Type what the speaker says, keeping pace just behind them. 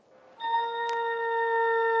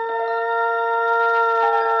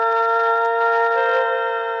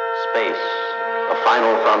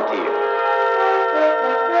final frontier.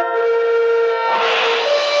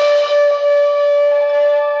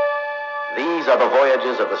 These are the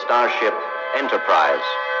voyages of the starship Enterprise.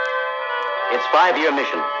 Its 5-year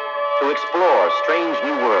mission: to explore strange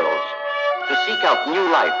new worlds, to seek out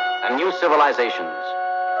new life and new civilizations,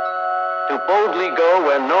 to boldly go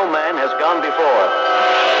where no man has gone before.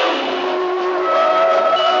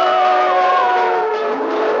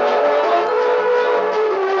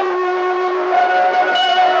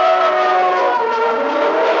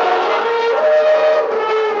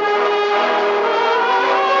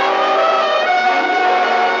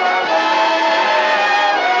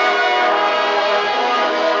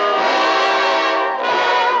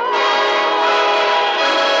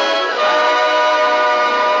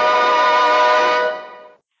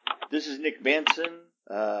 This is Nick Benson.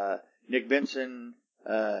 Nick Benson,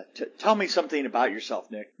 tell me something about yourself,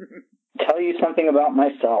 Nick. Tell you something about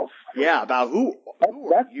myself. Yeah, about who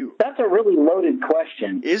are you? That's a really loaded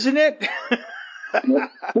question. Isn't it?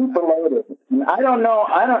 It's super loaded. I don't know.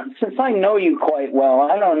 Since I know you quite well,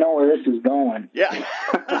 I don't know where this is going. Yeah.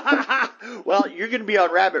 Well, you're going to be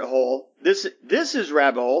on Rabbit Hole. This is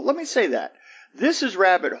Rabbit Hole. Let me say that. This is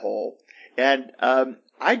Rabbit Hole. And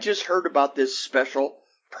I just heard about this special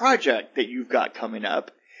project that you've got coming up,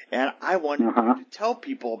 and I wanted you to tell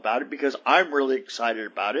people about it because I'm really excited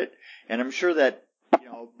about it, and I'm sure that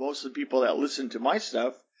most of the people that listen to my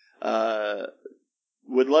stuff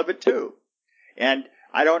would love it too. And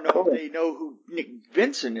I don't know if they know who Nick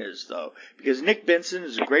Benson is, though, because Nick Benson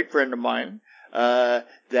is a great friend of mine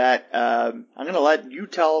that I'm going to let you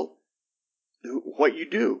tell what you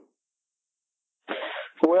do.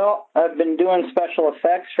 Well, I've been doing special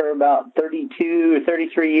effects for about 32 or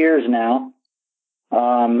 33 years now.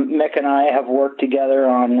 Mick and I have worked together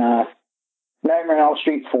on Nightmare on Elm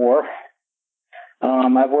Street 4.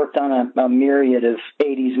 I've worked on a myriad of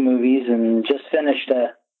 80s movies and just finished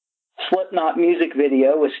a Slipknot music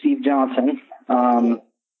video with Steve Johnson. And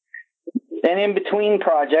in between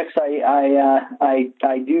projects,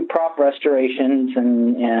 I do prop restorations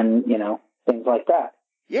and things like that.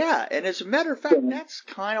 Yeah, and as a matter of fact, that's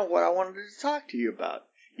kind of what I wanted to talk to you about.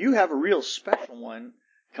 You have a real special one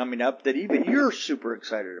coming up that even you're super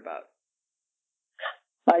excited about.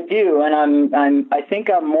 I do, and I think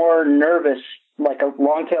I'm more nervous, like a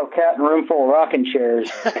long-tailed cat in a room full of rocking chairs,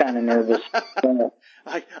 kind of nervous.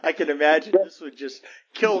 I can imagine this would just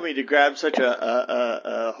kill me to grab such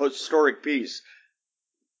a historic piece.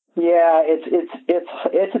 Yeah,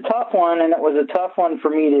 it's a tough one, and it was a tough one for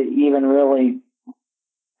me to even really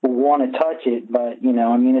want to touch it, but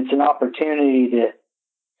it's an opportunity to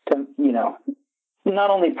not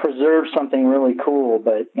only preserve something really cool,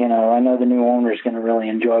 but I know the new owner is going to really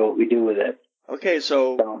enjoy what we do with it. Okay,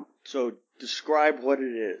 so describe what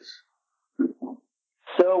it is.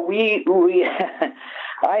 So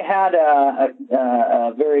I had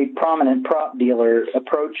a very prominent prop dealer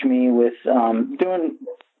approach me with doing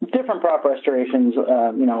different prop restorations,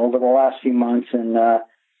 over the last few months, and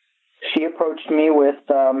she approached me with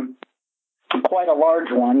quite a large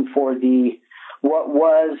one for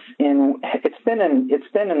it's been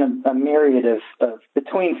in a myriad of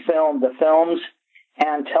between the films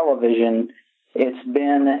and television. It's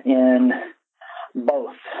been in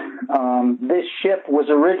both. This ship was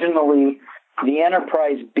originally the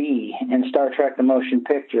Enterprise B in Star Trek: The Motion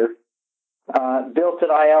Picture, built at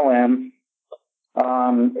ILM.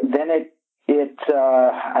 Then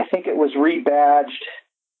I think it was rebadged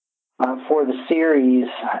for the series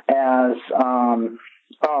as,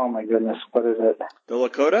 oh my goodness, what is it? The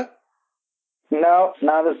Lakota? No,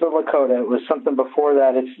 not as the Lakota. It was something before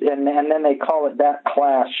that. And then they call it that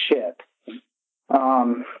class ship.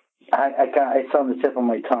 It's on the tip of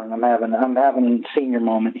my tongue. I'm having a senior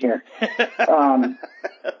moment here.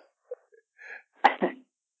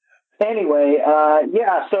 Anyway,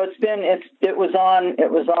 so it was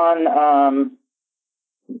on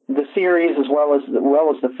the series as well as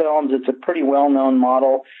the films. It's a pretty well-known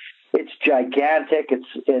model. It's gigantic.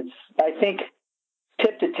 It's I think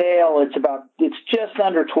tip to tail it's just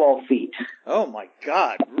under 12 feet. Oh my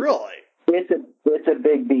God, really? It's a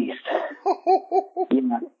big beast.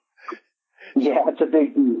 Yeah, it's a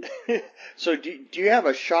big beast. So do you have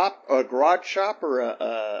a shop, a garage shop, or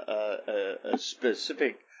a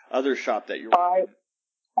specific other shop that you're working?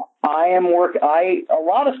 A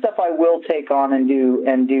lot of stuff I will take on and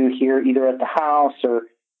do here, either at the house or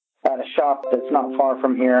at a shop that's not far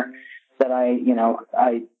from here, that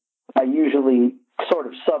I usually sort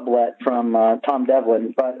of sublet from Tom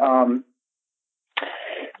Devlin. But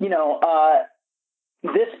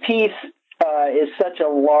this piece is such a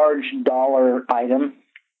large dollar item.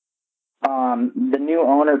 The new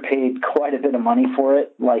owner paid quite a bit of money for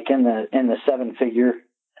it, like in the 7-figure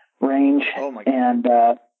range. Oh my God. And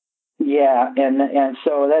and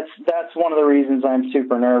so that's one of the reasons I'm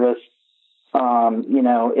super nervous.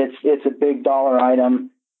 It's a big dollar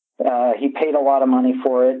item. He paid a lot of money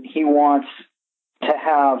for it. He wants to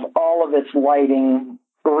have all of its lighting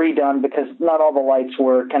redone because not all the lights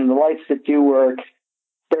work, and the lights that do work,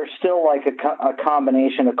 they're still like a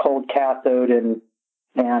combination of cold cathode and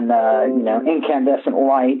incandescent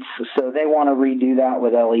lights. So they want to redo that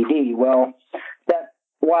with LED. Well,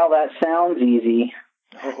 while that sounds easy,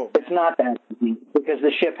 it's not that easy because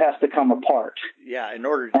the ship has to come apart. Yeah, in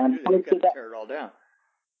order to do that, you've got to tear it all down.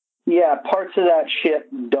 Yeah, parts of that ship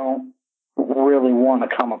don't really want to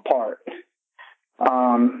come apart.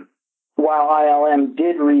 While ILM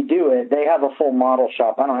did redo it, they have a full model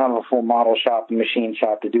shop. I don't have a full model shop and machine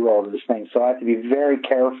shop to do all of these things, so I have to be very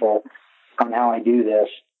careful on how I do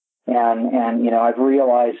this. And I've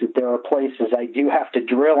realized that there are places I do have to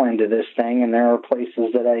drill into this thing, and there are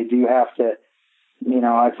places that I do have to,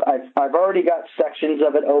 I've already got sections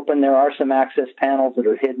of it open. There are some access panels that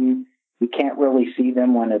are hidden. You can't really see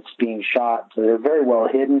them when it's being shot, so they're very well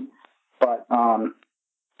hidden. But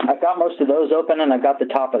I've got most of those open, and I've got the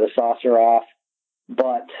top of the saucer off.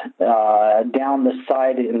 But down the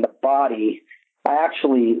side in the body, I have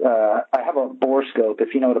a borescope.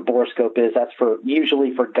 If you know what a borescope is, that's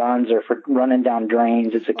usually for guns or for running down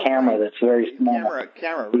drains. It's a camera that's very small.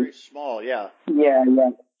 Camera, very small, yeah. Yeah.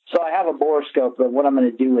 So I have a borescope, but what I'm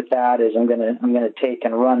going to do with that is I'm going to take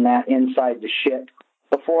and run that inside the ship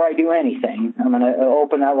before I do anything. I'm going to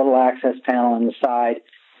open that little access panel on the side,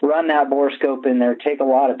 run that borescope in there, take a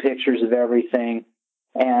lot of pictures of everything,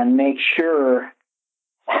 and make sure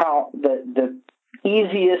how the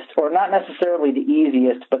easiest, or not necessarily the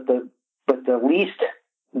easiest, but the least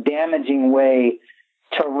damaging way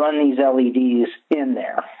to run these LEDs in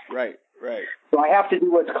there. Right. So I have to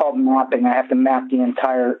do what's called mapping. I have to map the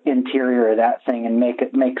entire interior of that thing and make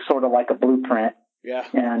sort of like a blueprint. Yeah.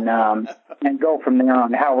 And go from there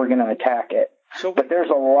on how we're going to attack it. But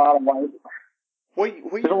there's a lot of light.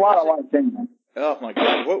 There's a lot of light in there. Oh my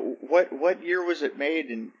God! What year was it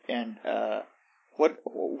made, and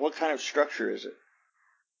what kind of structure is it?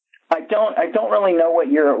 I don't really know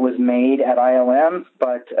what year it was made at ILM,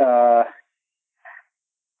 but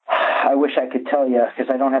I wish I could tell you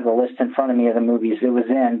because I don't have the list in front of me of the movies it was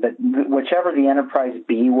in. But whichever the Enterprise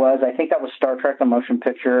B was, I think that was Star Trek: The Motion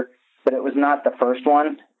Picture, but it was not the first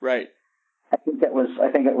one. Right. I think it was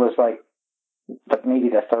like maybe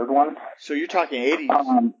the third one. So you're talking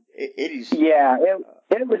 80s. 80s. Yeah,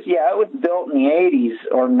 it was built in the 80s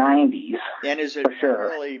or 90s. And is it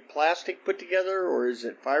primarily plastic put together, or is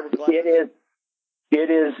it fiberglass? It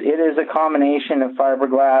is a combination of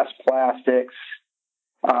fiberglass, plastics.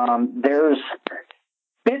 There's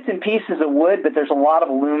bits and pieces of wood, but there's a lot of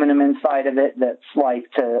aluminum inside of it that's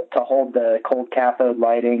like to hold the cold cathode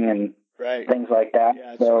lighting and things like that.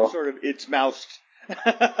 Yeah, so it's moused.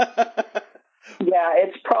 Yeah,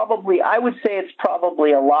 I would say it's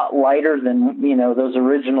probably a lot lighter than, those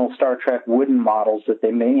original Star Trek wooden models that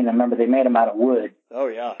they made. Remember, they made them out of wood. Oh,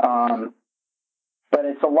 yeah. But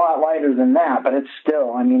it's a lot lighter than that, but it's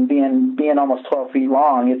still, being almost 12 feet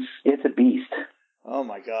long, it's a beast. Oh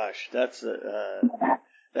my gosh, that's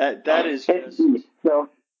that is just...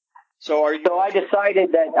 So are you? So I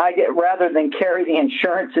decided that rather than carry the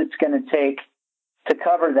insurance it's going to take to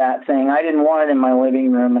cover that thing, I didn't want it in my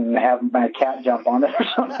living room and have my cat jump on it or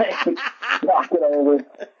something, knock it over.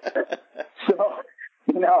 So,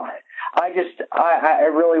 I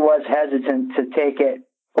really was hesitant to take it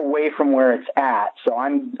away from where it's at. So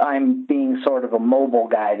I'm being sort of a mobile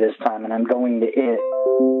guy this time, and I'm going to it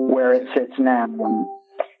where it sits now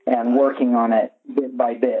and working on it bit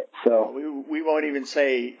by bit. So we won't even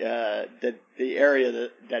say that the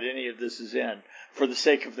area that any of this is in, for the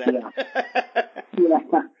sake of that. Yeah.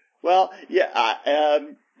 Well, yeah,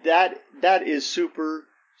 that is super,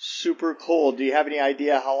 super cool. Do you have any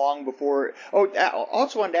idea how long before? Oh, I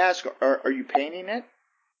also wanted to ask, are you painting it?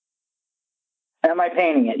 Am I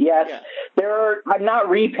painting it? Yes. Yeah. I'm not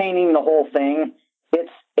repainting the whole thing.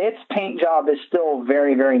 Its paint job is still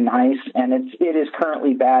very, very nice, and it is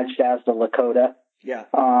currently badged as the Lakota. Yeah.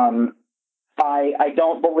 I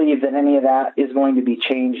don't believe that any of that is going to be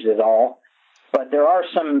changed at all. But there are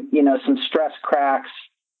some stress cracks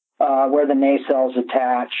where the nacelles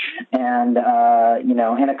attach, and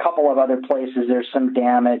in a couple of other places there's some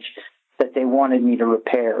damage that they wanted me to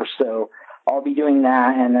repair. So I'll be doing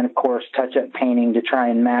that, and then of course touch-up painting to try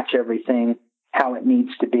and match everything how it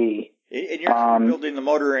needs to be. And you're not building the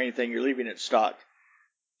motor or anything; you're leaving it stock.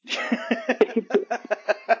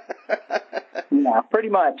 Yeah, pretty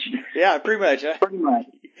much. Yeah, pretty much. Huh? Pretty much.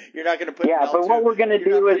 You're not going to put. Yeah, but what we're going to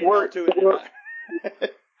do is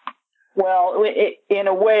well, in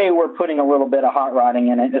a way, we're putting a little bit of hot rodding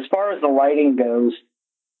in it. As far as the lighting goes,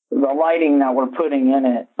 the lighting that we're putting in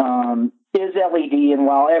it is LED, and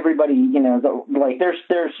while everybody,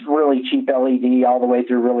 there's really cheap LED all the way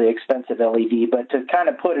through really expensive LED, but to kind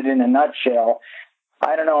of put it in a nutshell,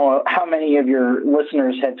 I don't know how many of your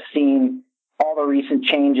listeners have seen all the recent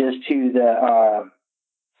changes to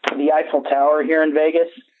the Eiffel Tower here in Vegas.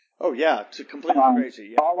 Oh yeah, it's completely crazy.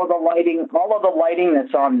 Yeah. All of the lighting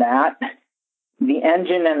that's on that, the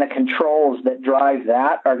engine and the controls that drive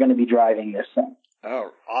that are going to be driving this thing.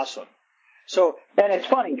 Oh, awesome! So, and it's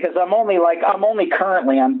funny because I'm only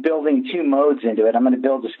currently building 2 modes into it. I'm going to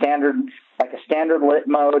build a standard lit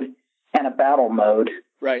mode and a battle mode.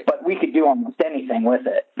 Right. But we could do almost anything with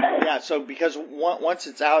it. Yeah. So because once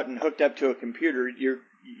it's out and hooked up to a computer, you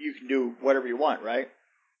can do whatever you want, right?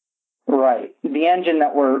 Right. The engine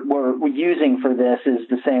that we're using for this is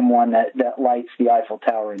the same one that lights the Eiffel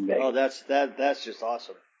Tower in Vegas. Oh, that's just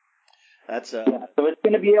awesome. That's yeah. So it's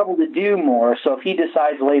going to be able to do more. So if he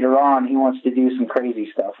decides later on he wants to do some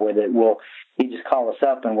crazy stuff with it, he just call us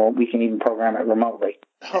up and we can even program it remotely.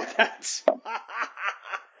 Oh, that's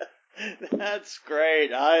that's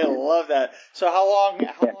great. I love that. So how long do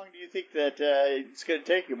you think that it's going to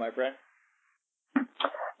take you, my friend?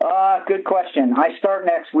 Good question. I start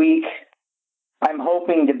next week. I'm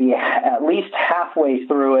hoping to be at least halfway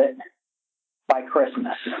through it by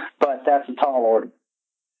Christmas, but that's a tall order.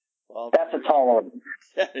 Well, that's a tall order.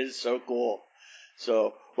 That is so cool.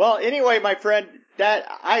 So, well, anyway, my friend,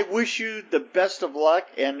 I wish you the best of luck,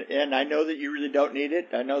 and I know that you really don't need it.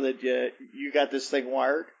 I know that you got this thing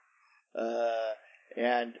wired,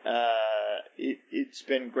 and it's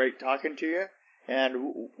been great talking to you, and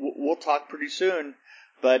we'll talk pretty soon.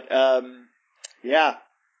 But, yeah,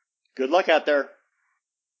 good luck out there.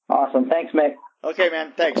 Awesome. Thanks, Mick. Okay,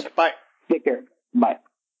 man. Thanks. Bye. Take care. Bye.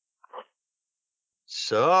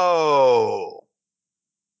 So,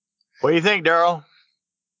 what do you think, Daryl?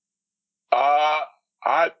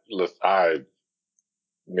 I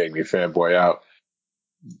made me fanboy out.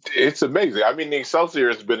 It's amazing. I mean, the Excelsior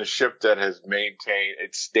has been a ship that has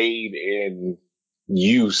it stayed in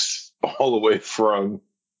use all the way from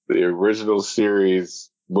the original series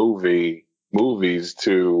movies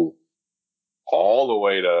to all the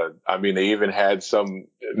way to, I mean, they even had some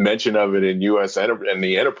mention of it in in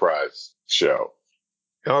the Enterprise show.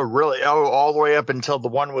 Oh, really? Oh, all the way up until the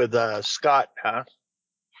one with Scott, huh?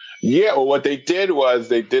 Yeah, well, what they did was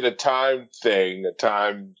they did a time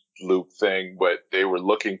loop thing, but they were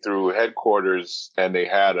looking through headquarters and they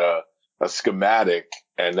had a schematic,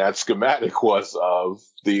 and that schematic was of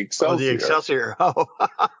the Excelsior. Oh, the Excelsior. Oh.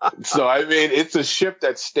 So, I mean, it's a ship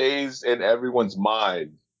that stays in everyone's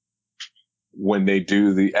mind when they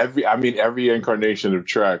do every incarnation of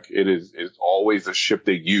Trek. It's always a ship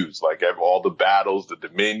they use, like all the battles, the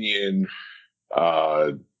Dominion,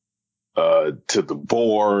 to the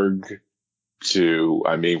Borg,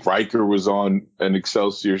 Riker was on an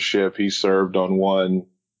Excelsior ship. He served on one,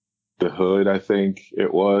 the Hood, I think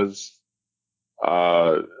it was.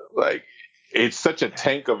 It's such a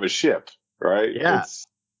tank of a ship, right? Yeah.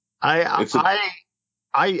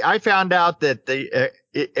 I found out that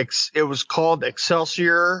it was called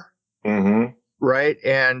Excelsior, mm-hmm. right?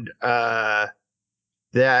 And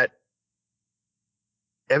that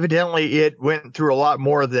evidently it went through a lot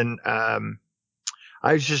more than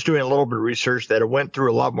I was just doing a little bit of research that it went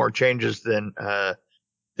through a lot more changes than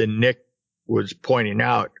Nick was pointing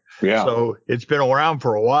out. Yeah. So it's been around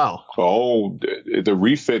for a while. Oh, the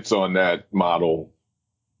refits on that model,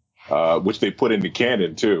 which they put into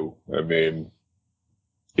canon too. I mean,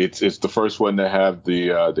 it's the first one to have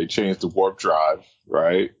they changed the warp drive,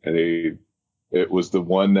 right? And it was the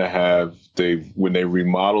one to when they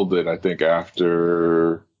remodeled it, I think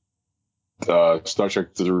after Star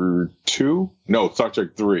Trek 2? No, Star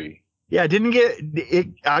Trek 3. Yeah,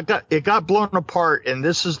 it got blown apart, and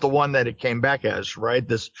this is the one that it came back as, right?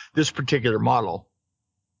 This particular model.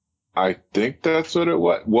 I think that's what it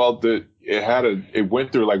was. Well, it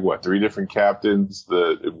went through 3 different captains.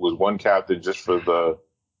 It was one captain just for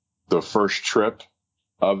the first trip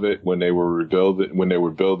of it when they were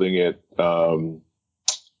building it.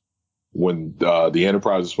 When the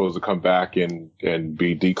Enterprise was supposed to come back and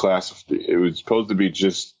be declassified, it was supposed to be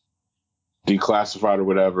just declassified or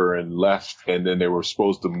whatever and left, and then they were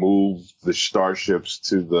supposed to move the starships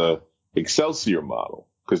to the Excelsior model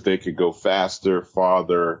because they could go faster,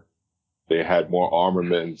 farther, they had more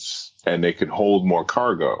armaments, and they could hold more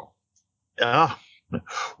cargo.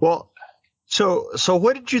 Well, So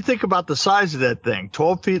what did you think about the size of that thing?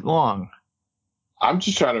 12 feet long. I'm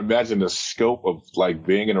just trying to imagine the scope of like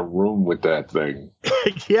being in a room with that thing.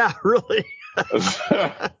 Yeah, really.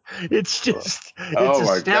 It's Oh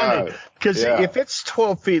my astounding God. because Yeah. if it's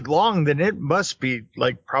 12 feet long, then it must be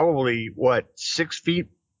like probably what, 6 feet,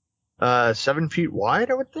 7 feet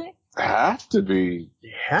wide, I would think. Have to be.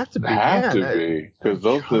 You have to be, Have man. to be. Because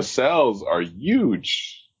the cells are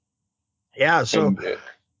huge. Yeah. So, And,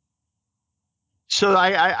 so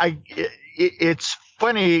it's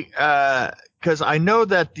funny, because I know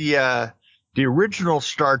that the original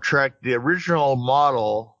Star Trek, the original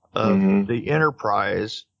model of Mhm. the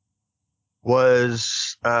Enterprise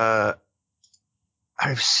was, I've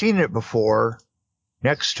seen it before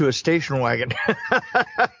next to a station wagon.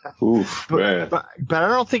 Oof, man. But I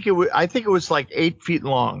don't think it was, I think it was like 8 feet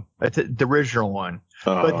long, the original one.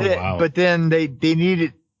 But then they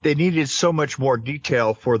needed so much more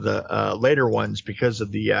detail for the later ones because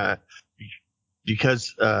of the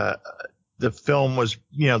film was,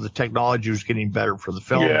 the technology was getting better for the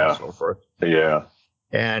film Yeah. and so forth. Yeah.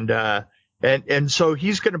 And so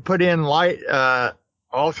he's going to put in light,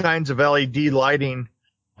 all kinds of LED lighting.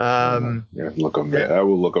 Yeah, that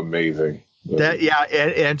will look amazing. And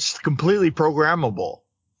it's completely programmable.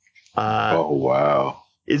 Oh, wow.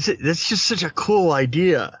 That's just such a cool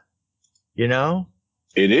idea,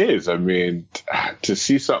 It is. I mean, to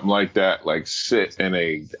see something like that, like sit in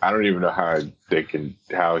I don't even know how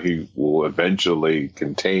he will eventually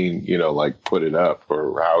contain, like put it up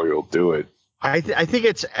or how he'll do it. I think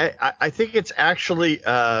it's actually,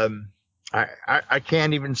 I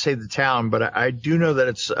can't even say the town, but I do know that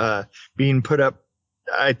it's, being put up.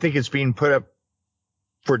 I think it's being put up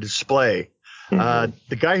for display. Mm-hmm.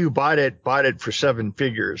 The guy who bought it for 7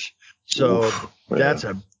 figures. So that's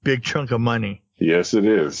a big chunk of money. Yes, it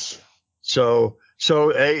is. So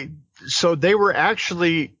they were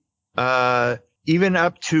actually, even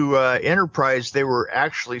up to, Enterprise, they were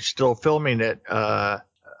actually still filming it,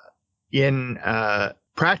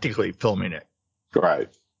 practically filming it. Right.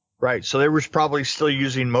 So they were probably still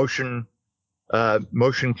using motion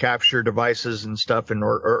capture devices and stuff,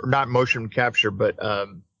 or not motion capture, but,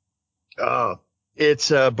 it's,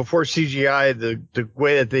 before CGI, the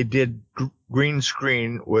way that they did green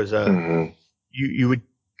screen was, Mm-hmm. you would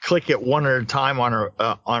click it one at a time on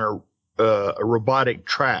a robotic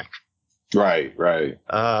track. Right.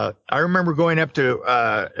 I remember going up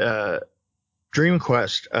to, Dream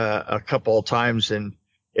Quest, a couple of times and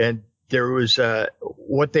there was,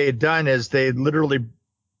 what they had done is they literally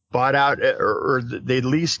bought out or they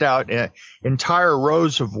leased out entire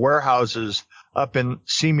rows of warehouses up in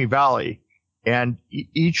Simi Valley, and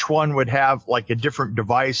each one would have like a different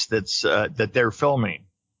device that they're filming,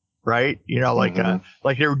 right? Like Mm-hmm.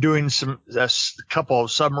 like they were doing a couple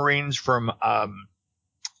of submarines from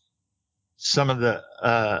some of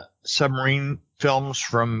the submarine films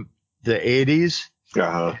from the 80s.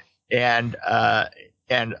 Uh-huh. And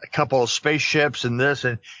a couple of spaceships and this,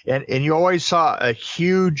 and you always saw a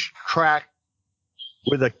huge track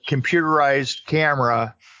with a computerized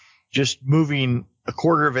camera just moving a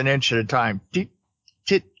quarter of an inch at a time. Deep,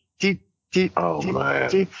 deep, deep, deep, Oh, deep, man.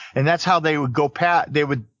 deep. And that's how they would go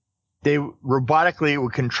they robotically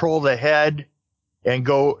would control the head and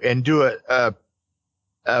go and do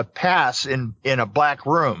a pass in a black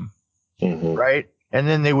room. Mm-hmm. Right. And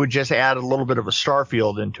then they would just add a little bit of a star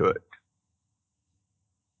field into it.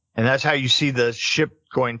 And that's how you see the ship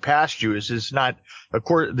going past you. It's not, of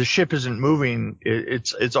course, the ship isn't moving.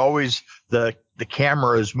 It's always the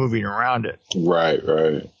camera is moving around it. Right.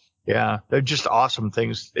 Yeah. They're just awesome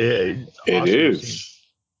things. It is.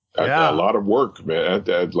 Yeah. A lot of work, man.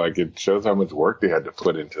 Like it shows how much work they had to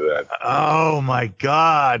put into that. Oh my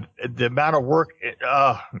God. The amount of work.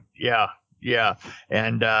 Yeah.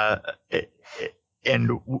 And,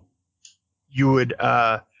 and you would,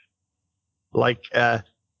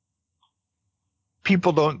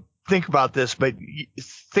 people don't think about this, but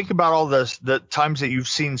think about all the times that you've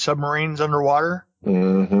seen submarines underwater.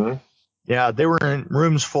 Mm-hmm. Yeah, they were in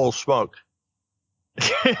rooms full of smoke.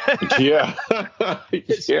 Yeah.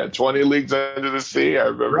 20 leagues under the sea. I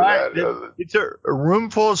remember that. It's a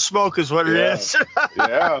room full of smoke is what it is.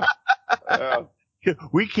 Yeah.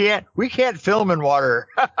 We can't film in water.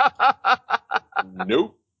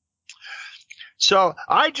 Nope. So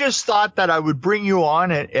I just thought that I would bring you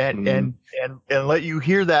on and let you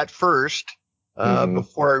hear that first,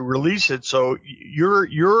 before I release it. So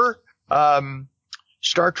you're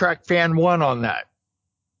Star Trek fan 1 on that.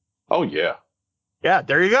 Oh yeah. Yeah.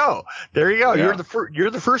 There you go. Yeah. You're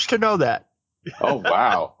the first to know that. Oh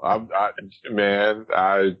wow.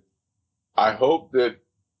 I hope that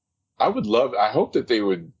I hope that they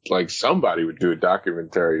would, like, somebody would do a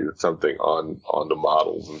documentary or something on the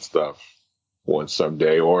models and stuff once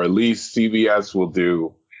someday, or at least CBS will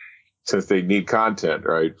do, since they need content,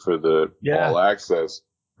 right, for the all access.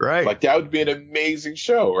 Right. Like, that would be an amazing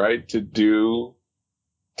show, right, to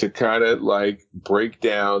kind of like break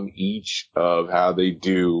down each of how they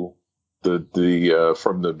do the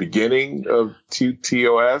from the beginning of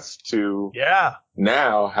TOS to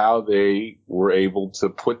now, how they were able to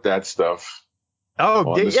put that stuff on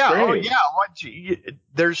the screen.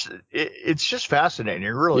 It's just fascinating. It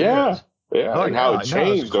really is. Yeah, and how it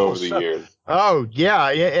changed over the years. Oh yeah,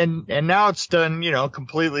 and now it's done,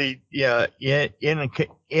 completely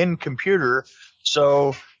in computer.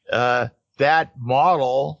 So that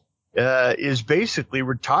model is basically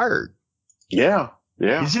retired. Yeah.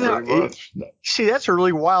 Isn't that, see, that's a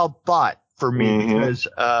really wild thought for me because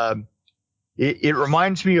it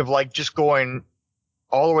reminds me of like just going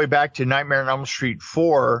all the way back to Nightmare on Elm Street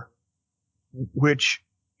 4, which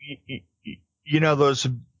those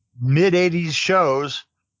mid 80s shows,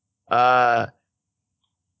 as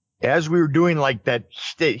we were doing like that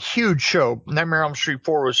huge show, Nightmare on Elm Street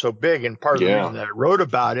 4 was so big, and part of the reason that I wrote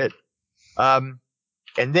about it. And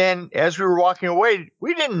then as we were walking away,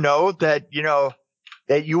 we didn't know that,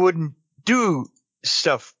 that you wouldn't do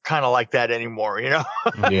stuff kind of like that anymore,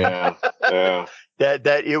 Yeah.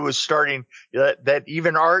 that it was starting, that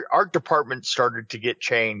even our art department started to get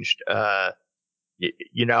changed, and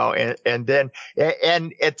then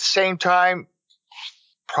at the same time,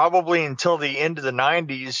 probably until the end of the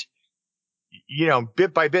 90s,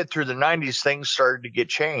 bit by bit through the 90s, things started to get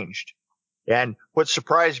changed. And what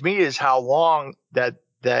surprised me is how long that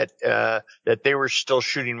they were still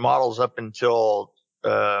shooting models up until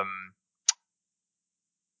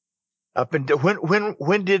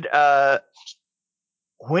when did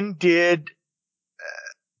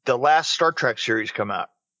the last Star Trek series come out?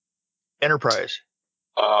 Enterprise.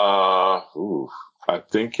 I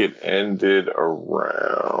think it ended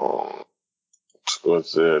around,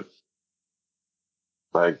 was it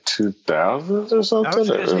like 2000s or something? I was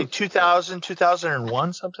going to say 2000,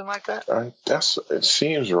 2001, something like that. It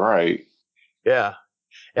seems right. Yeah.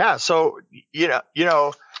 Yeah. So,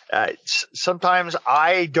 sometimes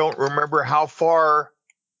I don't remember how far,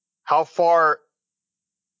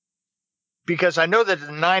 because I know that in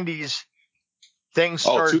the 90s things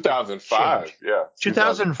started. 2005. Yeah.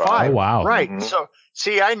 2005. Oh, wow. Right. Mm-hmm. So,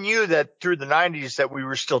 see, I knew that through the 90s that we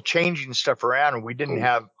were still changing stuff around, and we didn't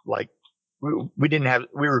have we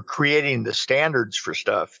were creating the standards for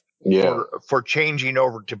stuff for changing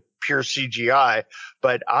over to pure CGI.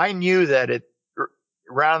 But I knew that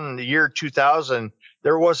around the year 2000,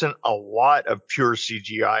 there wasn't a lot of pure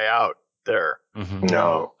CGI out there. Mm-hmm.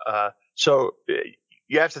 No. So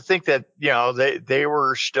you have to think that, they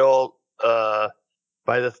were still, by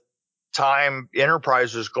the time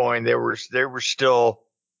Enterprise was going, they were still,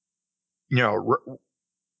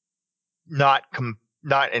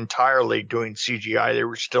 not entirely doing CGI. They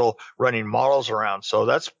were still running models around. So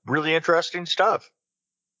that's really interesting stuff.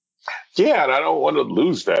 Yeah, and I don't want to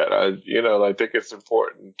lose that. I think it's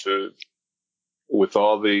important to, with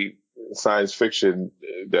all the science fiction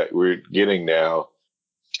that we're getting now,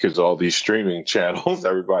 because all these streaming channels,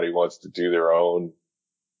 everybody wants to do their own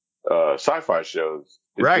sci-fi shows.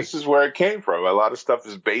 Right. This is where it came from. A lot of stuff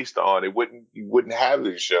is based on it. You wouldn't have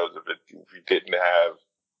these shows if you didn't have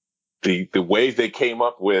the ways they came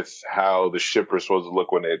up with how the ship is supposed to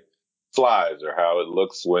look when it flies, or how it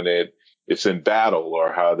looks when it's in battle,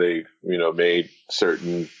 or how they made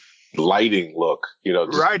certain lighting look.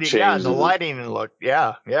 Right. Yeah, the lighting look.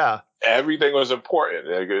 Yeah. Yeah. Everything was important.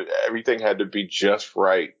 Everything had to be just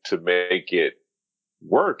right to make it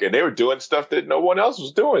work, and they were doing stuff that no one else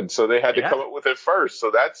was doing, so they had to come up with it first. So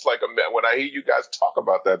that's like when I hear you guys talk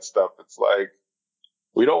about that stuff, it's like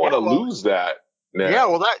we don't want to lose that now. Yeah,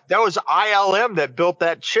 well, that was ILM that built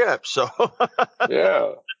that chip, so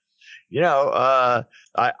yeah.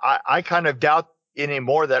 I kind of doubt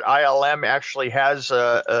anymore that ILM actually has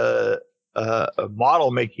a model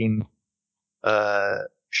making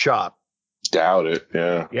shop. Doubt it.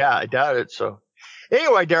 Yeah, I doubt it. So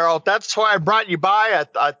anyway, Daryl, that's why I brought you by.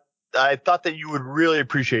 I thought that you would really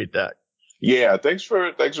appreciate that. Yeah, thanks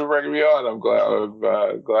for bringing me on. I'm glad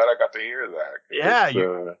I got to hear that. Yeah,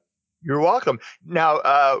 you're welcome.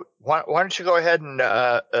 Now, why don't you go ahead and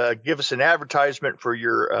give us an advertisement for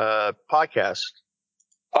your podcast?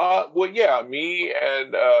 Well, yeah, me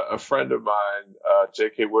and a friend of mine,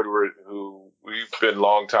 J.K. Woodward, who we've been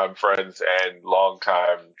longtime friends and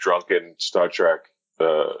longtime drunken Star Trek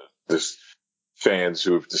fans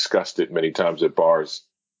who have discussed it many times at bars.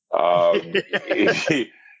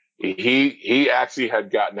 he actually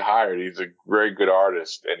had gotten hired. He's a very good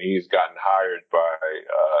artist, and he's gotten hired by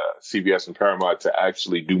CBS and Paramount to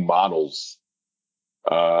actually do models,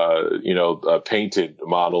 painted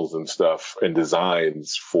models and stuff and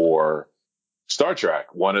designs for Star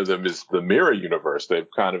Trek. One of them is the Mirror Universe. They've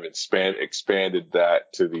kind of expanded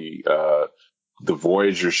that to the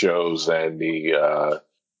Voyager shows and the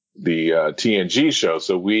TNG show.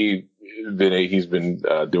 So he's been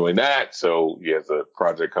doing that. So he has a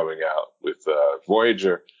project coming out with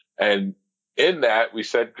Voyager, and in that we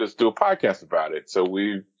said let's do a podcast about it. So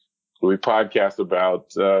we podcast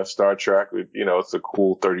about Star Trek. It's a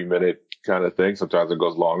cool 30-minute kind of thing. Sometimes it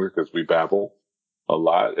goes longer because we babble a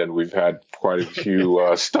lot, and we've had quite a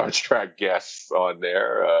few Star Trek guests on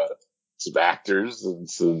there, some actors and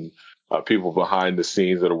some people behind the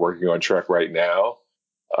scenes that are working on Trek right now.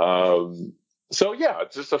 So yeah,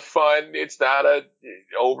 it's just it's not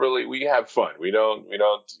we have fun.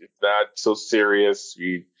 It's not so serious.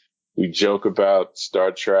 We joke about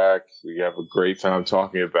Star Trek. We have a great time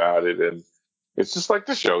talking about it. And it's just like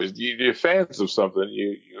the show. You're fans of something,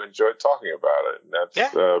 you enjoy talking about it. And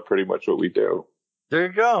that's pretty much what we do. There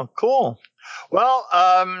you go. Cool. Well,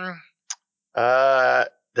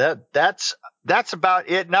 that's about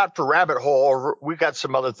it. Not for Rabbit Hole. We got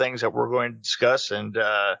some other things that we're going to discuss, and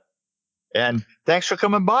thanks for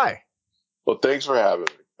coming by. Well, thanks for having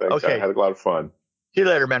me. Thanks. Okay. I had a lot of fun. See you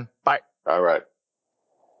later, man. Bye. All right.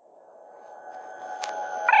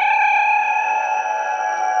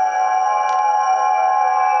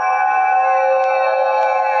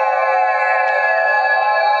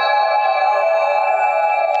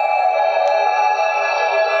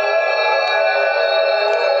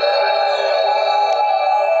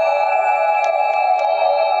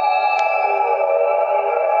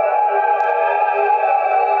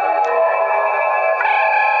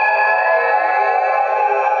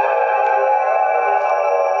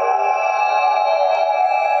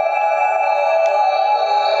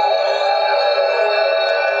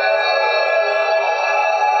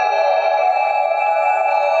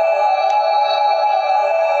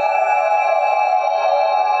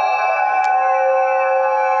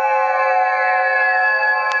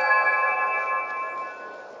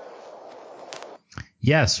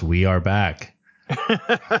 Yes, we are back.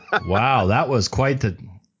 Wow, that was quite the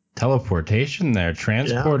teleportation there,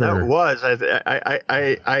 transporter. Yeah, that was.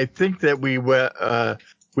 I think that we were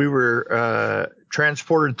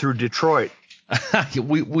transported through Detroit.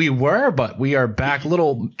 we were, but we are back.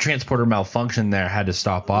 Little transporter malfunction there. Had to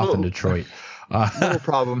stop off in Detroit. Little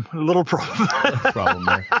problem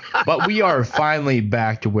there. But we are finally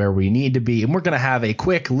back to where we need to be, and we're going to have a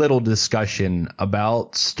quick little discussion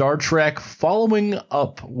about Star Trek, following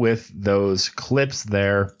up with those clips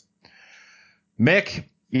there. Mick,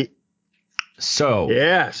 so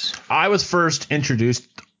yes, I was first introduced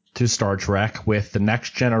to Star Trek with The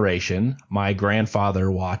Next Generation. My grandfather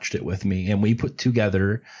watched it with me, and we put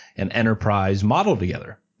together an Enterprise model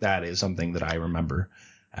together. That is something that I remember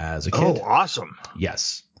as a kid. Oh, awesome.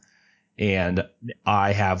 Yes. And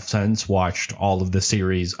I have since watched all of the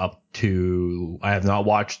series up to, I have not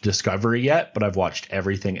watched Discovery yet, but I've watched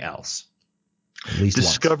everything else. At least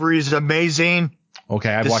Discovery once. is amazing.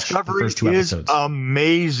 Okay, I've watched the first 2 episodes. Discovery is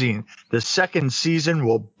amazing. The second season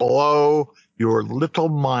will blow your little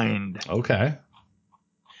mind. Okay.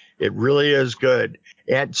 It really is good.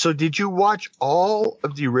 And so did you watch all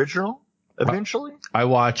of the original eventually? I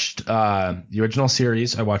watched the original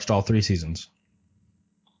series. I watched all 3 seasons.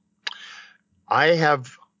 I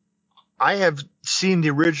have seen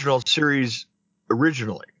the original series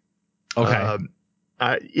originally. Okay.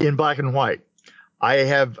 In black and white. I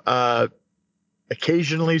have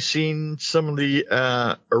occasionally seen some of the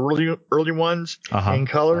early ones in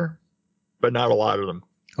color, but not a lot of them.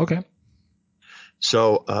 Okay.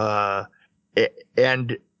 So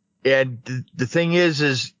and the thing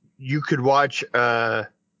is you could watch. I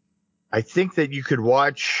think that you could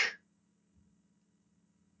watch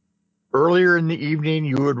earlier in the evening.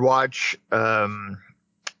 You would watch.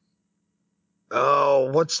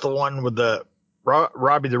 What's the one with the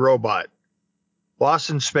Robbie the Robot? Lost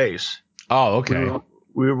in Space. Oh, okay.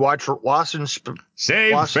 We would watch Lost in Space.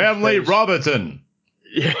 Save Lost Family Robinson.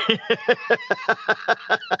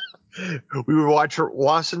 We would watch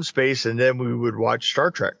Lost in Space, and then we would watch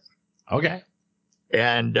Star Trek. Okay.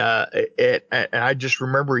 And I just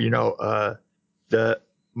remember,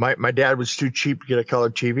 my dad was too cheap to get a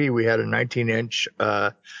color TV. We had a 19-inch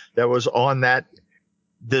that was on that.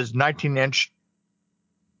 This 19-inch,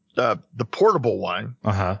 the portable one,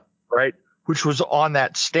 right, which was on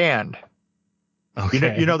that stand.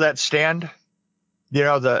 Okay. You know that stand? you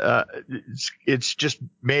know, it's just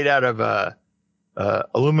made out of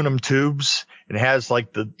aluminum tubes and has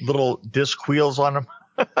like the little disc wheels on them.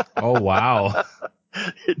 Oh, wow.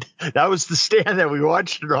 That was the stand that we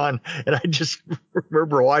watched it on, and I just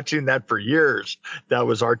remember watching that for years. That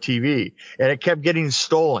was our TV, and it kept getting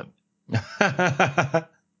stolen. And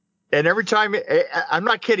every time, I'm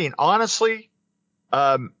not kidding, honestly,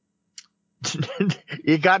 it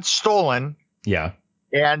got stolen. Yeah.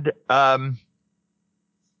 And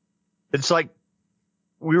it's like,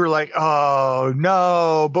 we were like, oh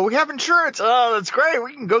no, but we have insurance. Oh, that's great.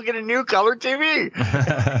 We can go get a new color TV.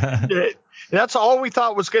 That's all we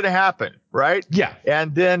thought was going to happen, right? Yeah.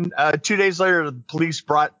 And then 2 days later, the police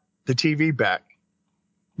brought the TV back.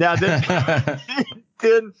 Now then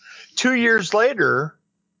 2 years later,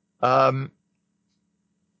 my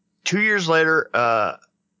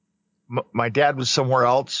dad was somewhere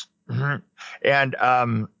else, and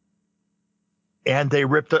they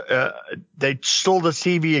ripped they stole the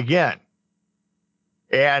TV again,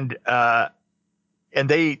 and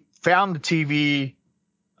they found the TV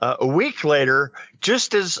a week later,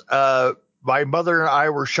 just as my mother and I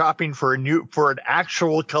were shopping for an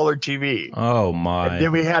actual color TV. Oh my! And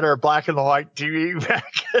then we had our black and white TV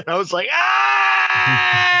back, and I was like,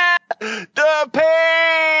 the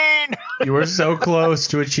pain! You were so close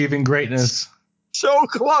to achieving greatness. So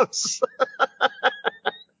close.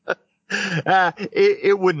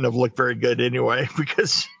 It wouldn't have looked very good anyway,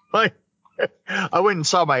 because I went and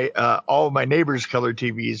saw all of my neighbors' color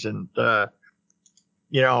TVs, and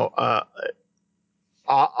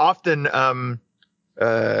often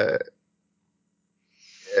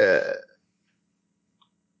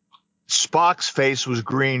Spock's face was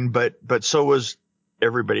green, but so was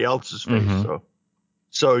everybody else's face. Mm-hmm.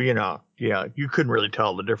 So you couldn't really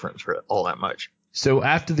tell the difference for all that much. So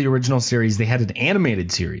after the original series, they had an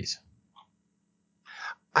animated series.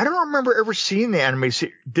 I don't remember ever seeing the anime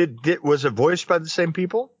series. Was it voiced by the same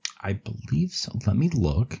people? I believe so. Let me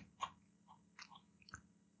look.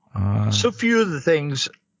 So few of the things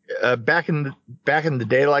back in the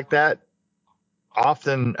day like that,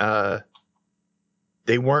 often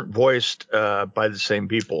they weren't voiced by the same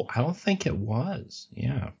people. I don't think it was.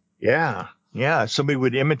 Yeah. Yeah. Somebody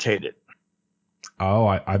would imitate it. Oh,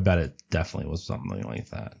 I bet it definitely was something like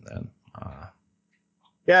that then.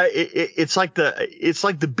 Yeah, it's like the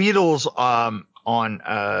Beatles on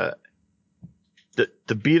the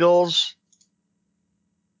Beatles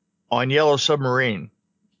on Yellow Submarine.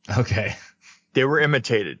 Okay. They were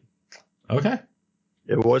imitated. Okay.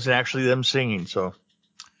 It wasn't actually them singing. So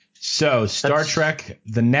Star Trek: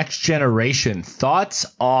 The Next Generation. Thoughts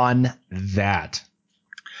on that?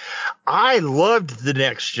 I loved The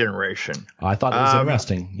Next Generation. I thought it was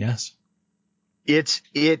interesting. Yes.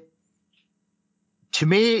 To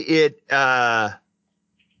me, I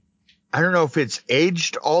don't know if it's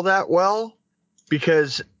aged all that well,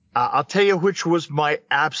 because I'll tell you which was my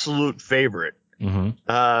absolute favorite.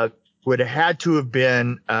 Mm-hmm. Would have had to have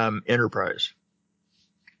been Enterprise.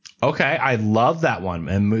 Okay, I love that one,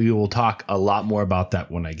 and we will talk a lot more about that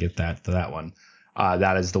when I get to that one.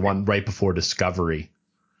 That is the one right before Discovery.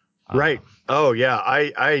 Right. Oh yeah,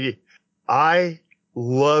 I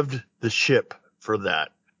loved the ship for that.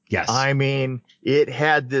 Yes. I mean, it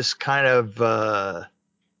had this kind of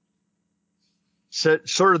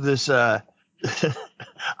sort of this. I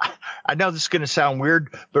know this is going to sound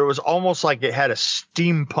weird, but it was almost like it had a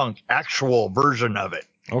steampunk actual version of it.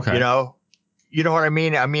 Okay. You know what I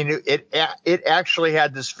mean? I mean, it actually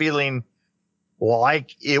had this feeling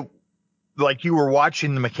like you were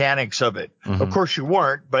watching the mechanics of it. Mm-hmm. Of course you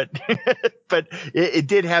weren't, but it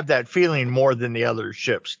did have that feeling more than the other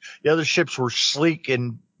ships. The other ships were sleek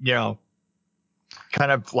and,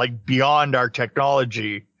 kind of like beyond our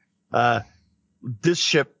technology. This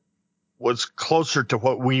ship was closer to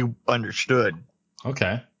what we understood.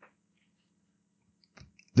 Okay.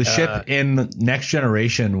 The ship in Next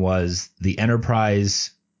Generation was the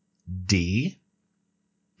Enterprise D.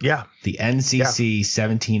 Yeah. The NCC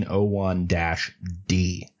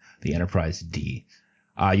 1701-D. The Enterprise D.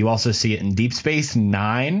 You also see it in Deep Space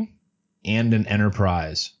Nine and in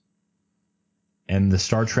Enterprise. And the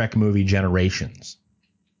Star Trek movie Generations.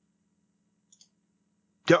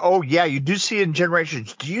 Oh, yeah, you do see it in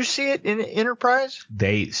Generations. Do you see it in Enterprise?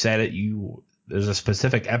 They said it. There's a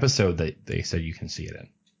specific episode that they said you can see it in.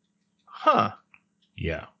 Huh.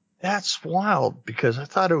 Yeah. That's wild, because I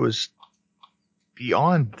thought it was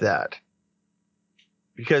beyond that.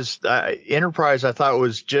 Because Enterprise, I thought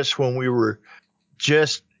was just when we were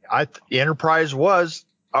Enterprise was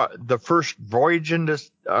the first voyage into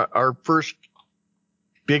our first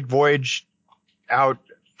big voyage out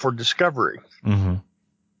for Discovery. Mm-hmm.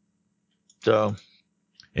 So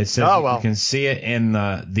it says you can see it in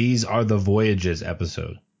the These Are the Voyages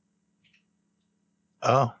episode.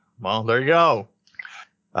 Oh, well, there you go.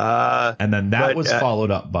 And then that was followed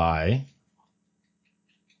up by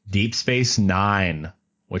Deep Space Nine,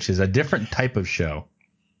 which is a different type of show.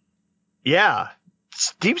 Yeah.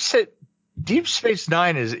 Deep Space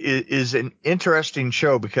Nine is an interesting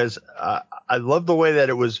show because I love the way that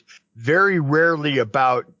it was very rarely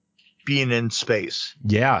about being in space.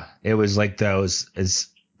 Yeah, it was like those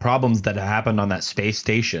problems that happened on that space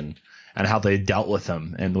station and how they dealt with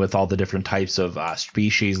them and with all the different types of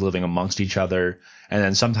species living amongst each other. And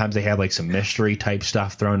then sometimes they had like some mystery type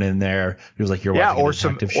stuff thrown in there. It was like you're watching a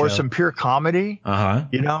detective show. Or some pure comedy.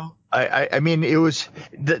 You know, I mean, it was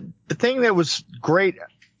the thing that was great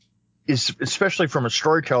is, especially from a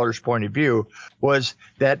storyteller's point of view, was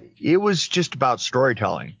that it was just about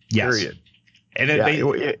storytelling. Yes. Period. And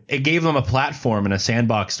it gave them a platform and a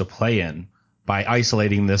sandbox to play in by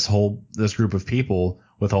isolating this group of people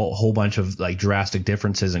with a whole bunch of like drastic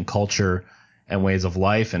differences in culture and ways of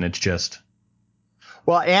life. And it's just.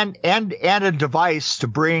 Well, and a device to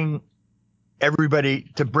bring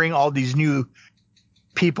all these new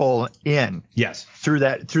people in. Yes. Through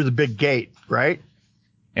the big gate, right?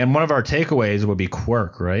 And one of our takeaways would be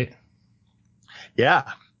Quark, right? Yeah.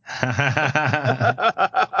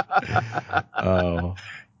 Oh.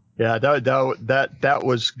 Yeah, that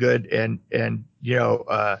was good, and you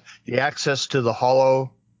know, the access to the the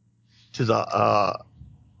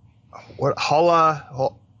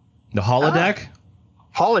holodeck.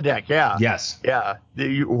 Holodeck, yeah. Yes. Yeah,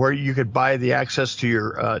 where you could buy the access to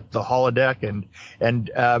your the holodeck,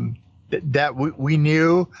 and that we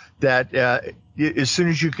knew that as soon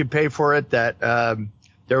as you could pay for it, that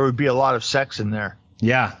there would be a lot of sex in there.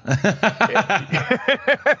 Yeah.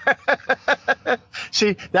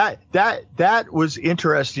 See, that was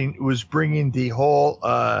interesting. It was bringing the whole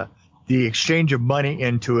the exchange of money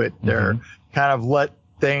into it there, kind of let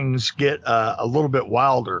things get a little bit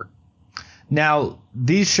wilder. Now,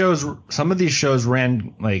 some of these shows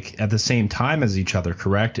ran like at the same time as each other,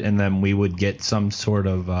 correct? And then we would get some sort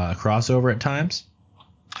of crossover at times?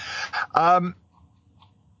 I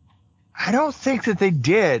don't think that they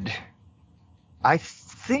did. I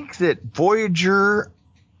think that Voyager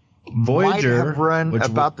might have run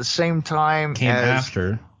about the same time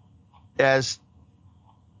as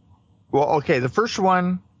well, okay, the first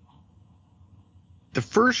one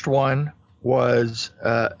was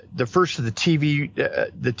the first of the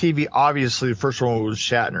TV, obviously the first one was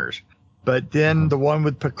Shatner's, but then the one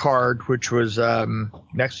with Picard, which was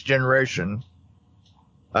Next Generation,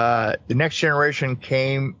 the Next Generation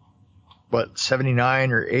came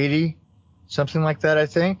 79 or 80, something like that, I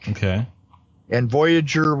think. Okay. And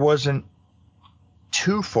Voyager wasn't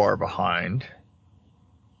too far behind.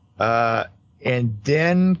 And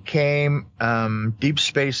then came Deep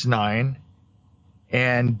Space Nine,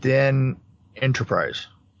 and then Enterprise.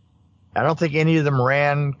 I don't think any of them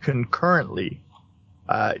ran concurrently,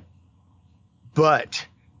 but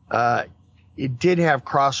it did have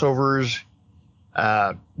crossovers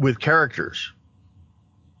with characters.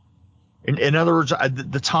 In other words,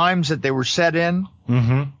 the times that they were set in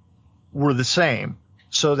were the same,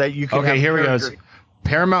 so that you could. Okay, here we go.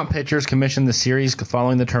 Paramount Pictures commissioned the series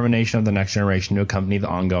following the termination of The Next Generation to accompany the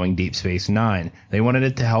ongoing Deep Space Nine. They wanted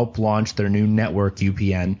it to help launch their new network,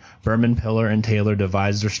 UPN. Berman, Piller, and Taylor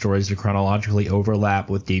devised their stories to chronologically overlap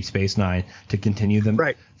with Deep Space Nine to continue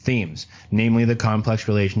the themes, namely the complex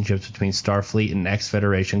relationships between Starfleet and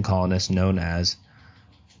ex-Federation colonists known as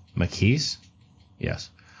Maquis? Yes.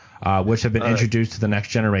 Which have been introduced to The Next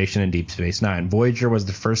Generation in Deep Space Nine. Voyager was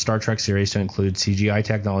the first Star Trek series to include CGI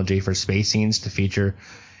technology for space scenes to feature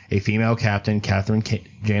a female captain, Catherine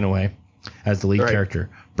Janeway, as the lead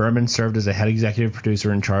character. Berman served as a head executive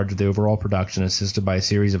producer in charge of the overall production, assisted by a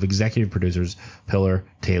series of executive producers, Piller,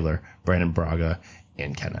 Taylor, Brandon Braga,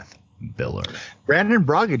 and Kenneth Biller. Brandon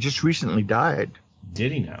Braga just recently died.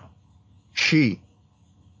 Did he now? She.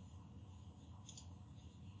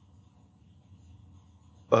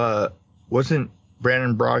 Wasn't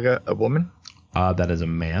Brandon Braga a woman? That is a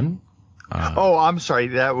man. I'm sorry,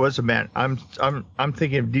 that was a man. I'm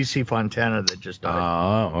thinking of DC Fontana that just died.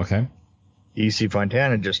 Oh, okay. DC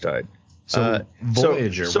Fontana just died. So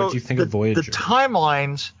Voyager, what do you think of Voyager? The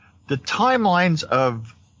timelines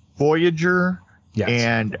of Voyager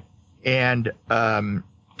and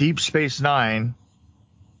Deep Space Nine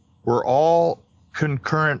were all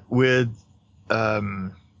concurrent with.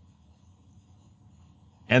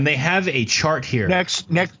 And they have a chart here.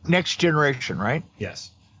 Next Generation, right?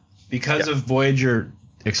 Yes. Because of Voyager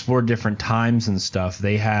explore different times and stuff,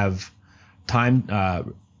 they have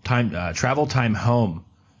travel time home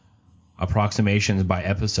approximations by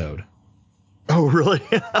episode. Oh, really?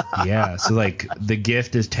 Yeah. So like The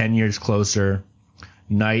Gift is 10 years closer.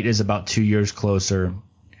 Night is about 2 years closer.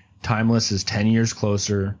 Timeless is 10 years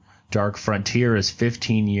closer. Dark Frontier is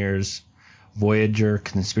 15 years. Voyager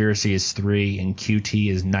Conspiracy is 3, and QT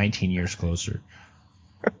is 19 years closer.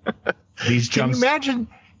 These jumps.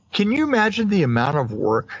 Can you imagine the amount of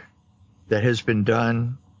work that has been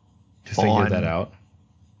done to figure that out?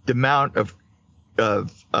 The amount of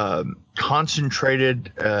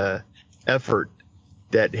concentrated effort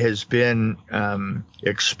that has been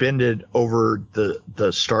expended over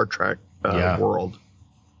the Star Trek world.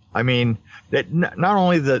 I mean, that not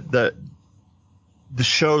only the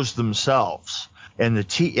shows themselves and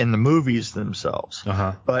the movies themselves,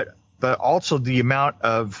 but also the amount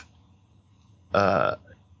of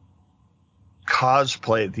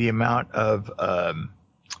cosplay, the amount of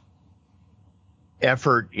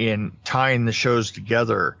effort in tying the shows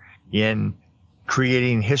together, in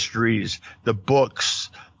creating histories, the books,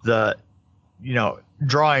 the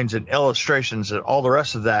drawings and illustrations and all the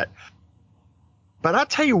rest of that. But I'll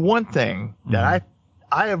tell you one thing that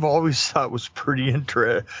I have always thought was pretty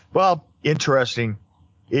interesting.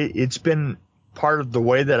 It's been part of the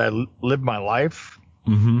way that I live my life.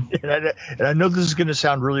 And I know this is going to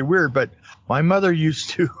sound really weird, but my mother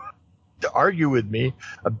used to argue with me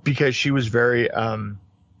because she was very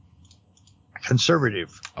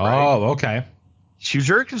conservative. Right? Oh, okay. She was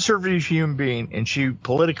a very conservative human being, and she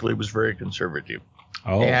politically was very conservative.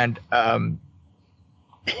 Oh. And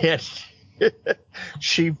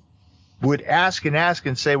she would ask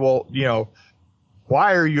and say, well,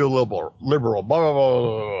 why are you a liberal? Blah, blah, blah,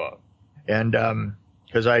 blah, blah. And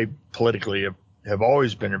because I politically have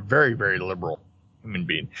always been a very, very liberal human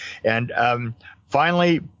being. And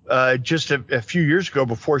finally, just a few years ago,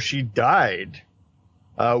 before she died,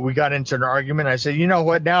 we got into an argument. I said, you know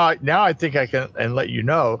what? Now I think I can and let you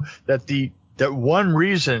know that that one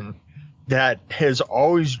reason that has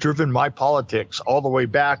always driven my politics all the way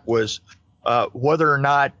back was whether or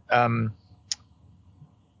not the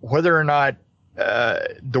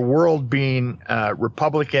world being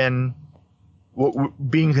Republican,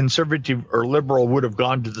 being conservative or liberal would have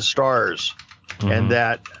gone to the stars, and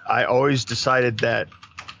that I always decided that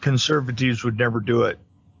conservatives would never do it.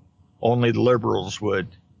 Only the liberals would.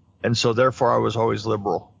 And so therefore I was always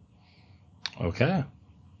liberal. Okay.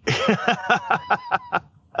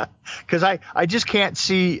 Because I just can't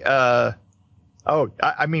see, I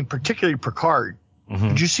mean, particularly Picard.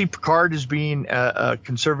 Did you see Picard as being a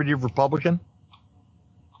conservative Republican?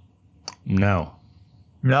 No.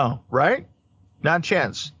 No, right? Not a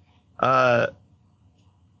chance.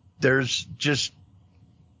 There's just...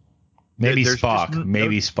 Maybe Spock.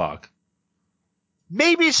 Maybe Spock.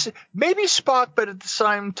 Maybe Spock, but at the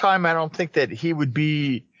same time, I don't think that he would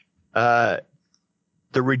be the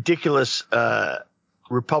ridiculous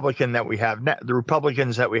Republican that we have now, the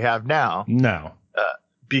Republicans that we have now. No.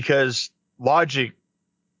 Because logic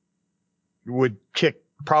would kick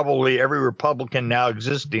probably every Republican now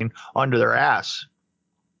existing onto their ass.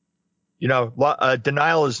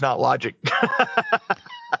 Denial is not logic.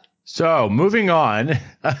 So, moving on.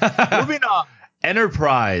 Moving on.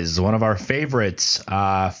 Enterprise, one of our favorites.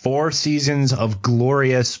 4 seasons of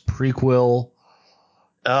glorious prequel.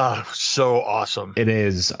 So awesome. It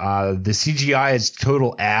is. The CGI is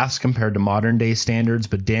total ass compared to modern day standards,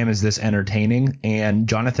 but damn is this entertaining. And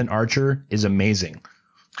Jonathan Archer is amazing.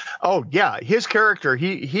 Oh yeah, his character,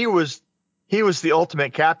 he was the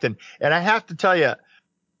ultimate captain. And I have to tell you,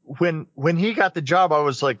 when he got the job, I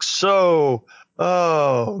was like,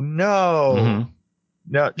 oh no.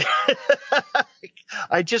 No,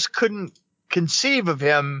 I just couldn't conceive of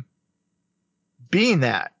him being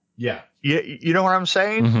that. Yeah. You know what I'm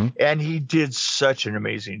saying? And he did such an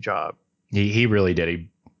amazing job. He really did. He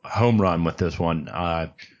home run with this one.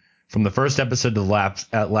 From the first episode to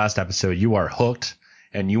the last episode, you are hooked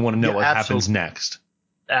and you want to know what happens next.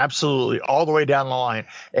 Absolutely. All the way down the line.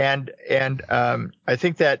 And I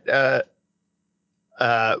think that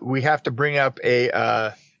we have to bring up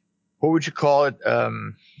a what would you call it?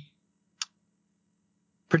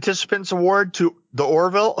 Participants award to the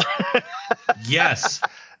Orville. Yes,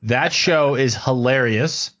 that show is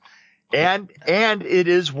hilarious, and it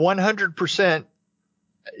is 100%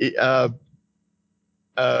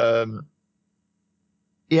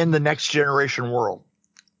 in the Next Generation world.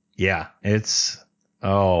 Yeah,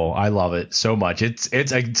 I love it so much. It's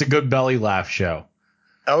a good belly laugh show.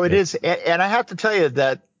 Oh, it is, and I have to tell you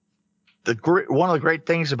that one of the great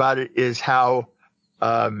things about it is how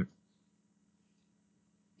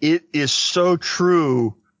it is so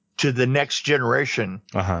true to the Next Generation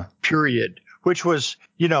period, which was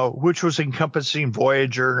encompassing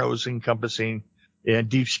Voyager and it was encompassing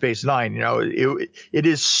Deep Space Nine. It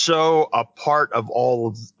is so a part of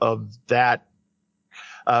all of that.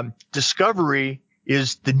 Discovery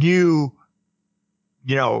is the new,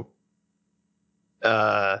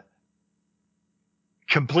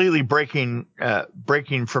 completely breaking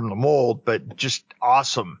from the mold, but just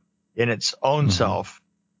awesome in its own self.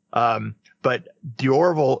 But the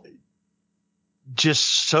Orville did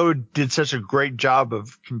such a great job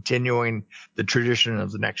of continuing the tradition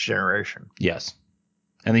of the Next Generation. Yes.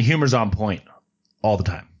 And the humor's on point all the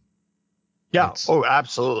time. Yeah.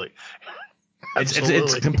 Absolutely.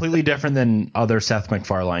 It's completely different than other Seth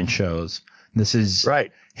MacFarlane shows. This is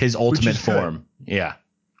his ultimate form. Good. Yeah.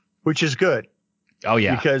 Which is good. Oh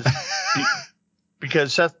yeah.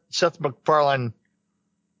 Because Seth MacFarlane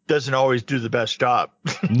doesn't always do the best job.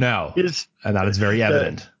 No. And that is very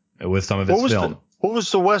evident with some of his film. What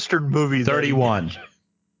was the Western movie? 31.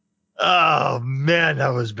 Oh man, that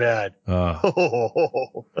was bad.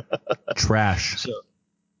 Trash.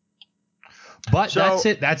 That's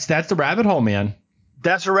it. That's the rabbit hole, man.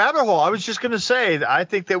 That's a rabbit hole. I was just going to say, I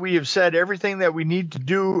think that we have said everything that we need to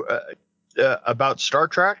do about Star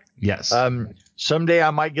Trek. Yes. Someday I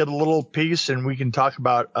might get a little piece and we can talk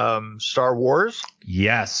about Star Wars.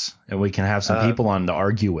 Yes. And we can have some people on to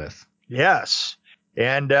argue with. Yes.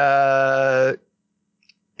 And I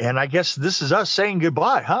guess this is us saying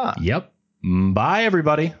goodbye, huh? Yep. Bye,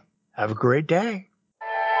 everybody. Have a great day.